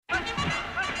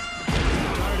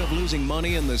losing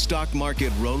money in the stock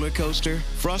market roller coaster?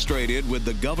 Frustrated with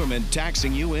the government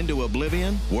taxing you into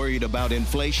oblivion? Worried about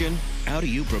inflation? How do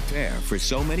you prepare for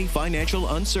so many financial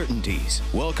uncertainties?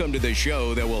 Welcome to the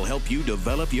show that will help you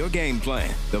develop your game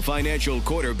plan. The Financial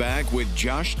Quarterback with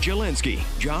Josh Jelinski.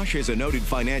 Josh is a noted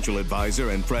financial advisor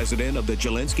and president of the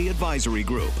Jelinski Advisory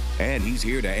Group, and he's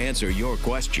here to answer your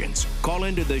questions. Call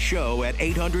into the show at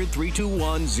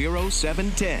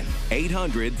 800-321-0710.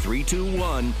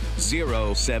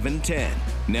 800-321-0710.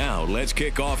 Now, let's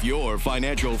kick off your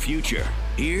financial future.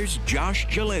 Here's Josh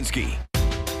Jelinski.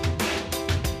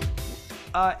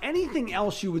 Anything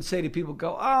else you would say to people?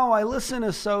 Go, oh, I listen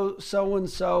to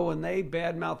so-and-so and they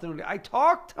badmouth the annuity. I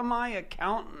talked to my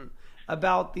accountant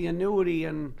about the annuity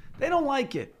and they don't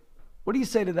like it. What do you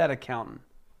say to that accountant?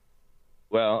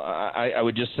 Well, I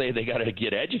would just say they got to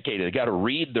get educated. They got to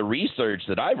read the research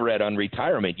that I've read on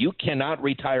retirement. You cannot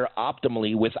retire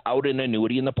optimally without an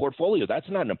annuity in the portfolio. That's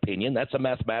not an opinion. That's a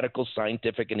mathematical,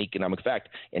 scientific, and economic fact.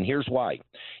 And here's why.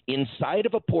 Inside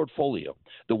of a portfolio,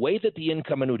 the way that the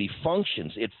income annuity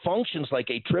functions, it functions like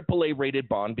a AAA-rated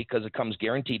bond because it comes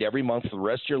guaranteed every month for the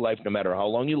rest of your life, no matter how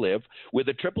long you live. With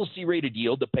a CCC-rated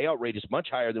yield, the payout rate is much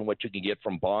higher than what you can get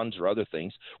from bonds or other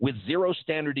things, with zero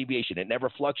standard deviation. It never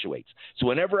fluctuates. So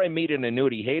whenever I meet an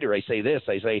annuity hater, I say this.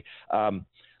 I say,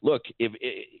 look,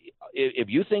 if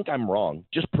you think I'm wrong,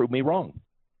 just prove me wrong.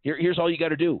 Here's all you got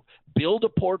to do. Build a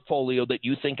portfolio that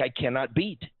you think I cannot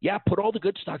beat. Yeah, put all the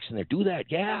good stocks in there. Do that.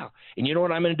 Yeah. And you know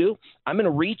what I'm going to do? I'm going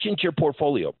to reach into your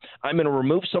portfolio. I'm going to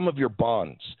remove some of your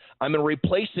bonds. I'm going to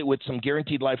replace it with some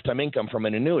guaranteed lifetime income from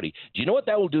an annuity. Do you know what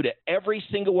that will do to every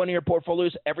single one of your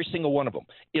portfolios? Every single one of them.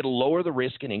 It'll lower the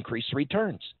risk and increase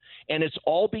returns. And it's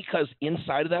all because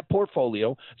inside of that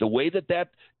portfolio, the way that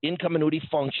income annuity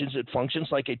functions, it functions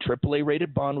like a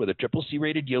AAA-rated bond with a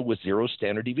CCC-rated yield with zero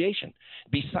standard deviation.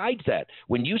 Besides that,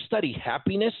 when you study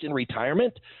happiness in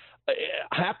retirement,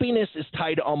 happiness is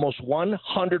tied almost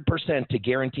 100% to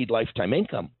guaranteed lifetime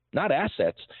income, not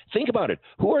assets. Think about it.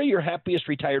 Who are your happiest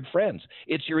retired friends?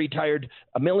 It's your retired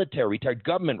military, retired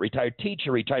government, retired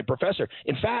teacher, retired professor.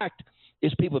 In fact,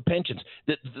 is people with pensions.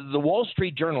 The Wall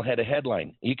Street Journal had a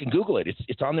headline. You can Google it.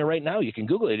 It's on there right now. You can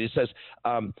Google it. It says,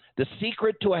 the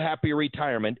secret to a happy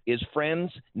retirement is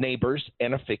friends, neighbors,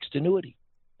 and a fixed annuity.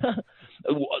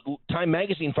 Time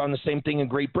magazine found the same thing in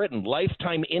Great Britain.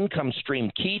 Lifetime income stream,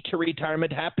 key to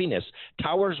retirement happiness.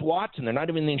 Towers Watson, they're not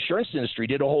even in the insurance industry,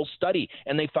 did a whole study,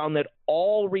 and they found that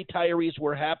all retirees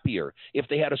were happier if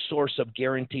they had a source of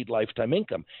guaranteed lifetime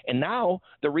income. And now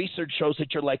the research shows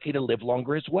that you're likely to live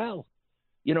longer as well.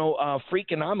 You know,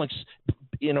 Freakonomics,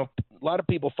 you know, a lot of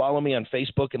people follow me on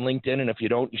Facebook and LinkedIn, and if you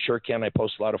don't, you sure can. I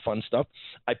post a lot of fun stuff.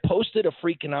 I posted a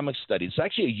Freakonomics study. It's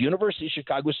actually a University of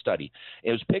Chicago study.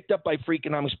 It was picked up by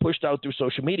Freakonomics, pushed out through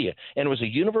social media, and it was a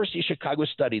University of Chicago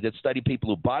study that studied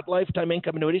people who bought lifetime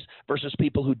income annuities versus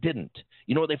people who didn't.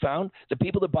 You know what they found? The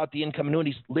people that bought the income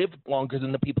annuities lived longer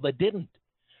than the people that didn't.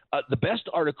 The best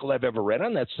article I've ever read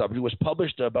on that subject was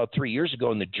published about 3 years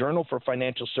ago in the Journal for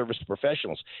Financial Service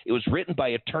Professionals. It was written by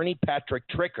attorney Patrick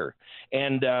Tricker,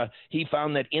 and he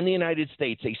found that in the United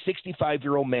States, a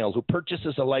 65-year-old male who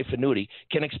purchases a life annuity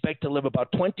can expect to live about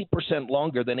 20%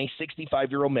 longer than a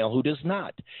 65-year-old male who does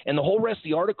not. And the whole rest of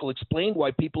the article explained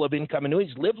why people of income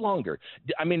annuities live longer.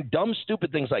 I mean, dumb,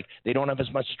 stupid things like they don't have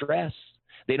as much stress.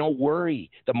 They don't worry.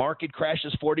 The market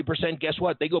crashes 40%. Guess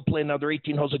what? They go play another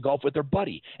 18 holes of golf with their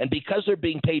buddy. And because they're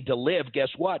being paid to live, guess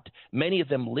what? Many of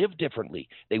them live differently.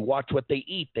 They watch what they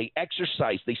eat. They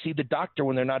exercise. They see the doctor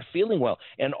when they're not feeling well.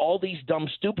 And all these dumb,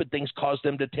 stupid things cause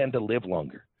them to tend to live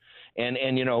longer.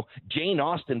 And you know, Jane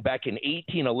Austen back in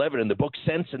 1811 in the book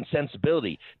Sense and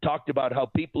Sensibility talked about how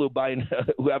people who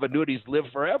have annuities live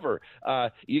forever.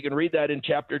 You can read that in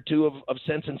chapter 2 of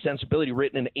Sense and Sensibility,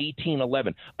 written in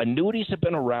 1811. Annuities have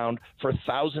been around for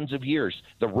thousands of years.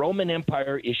 The Roman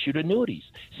Empire issued annuities.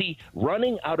 See,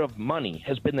 running out of money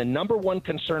has been the number one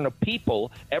concern of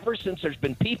people ever since there's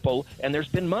been people and there's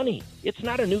been money. It's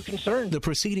not a new concern. The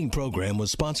preceding program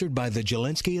was sponsored by the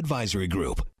Jelinski Advisory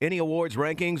Group. Any awards,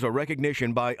 rankings, or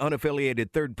recognition by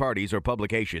unaffiliated third parties or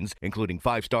publications, including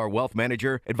 5-Star Wealth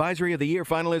Manager, Advisory of the Year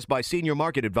finalist by Senior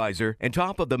Market Advisor, and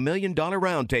Top of the $1 Million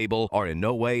Roundtable, are in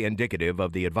no way indicative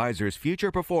of the advisor's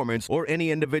future performance or any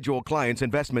individual client's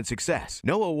investment success.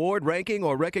 No award, ranking,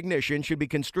 or recognition should be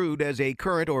construed as a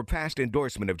current or past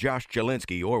endorsement of Josh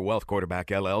Jelinski or Wealth Quarterback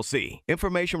LLC.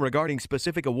 Information regarding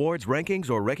specific awards,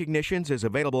 rankings, or recognitions is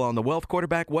available on the Wealth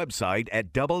Quarterback website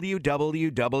at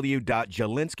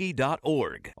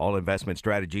www.jelinski.org. all investment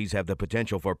strategies have the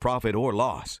potential for profit or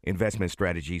loss. Investment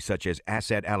strategies such as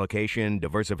asset allocation,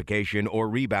 diversification, or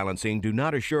rebalancing do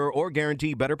not assure or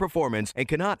guarantee better performance and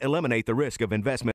cannot eliminate the risk of investment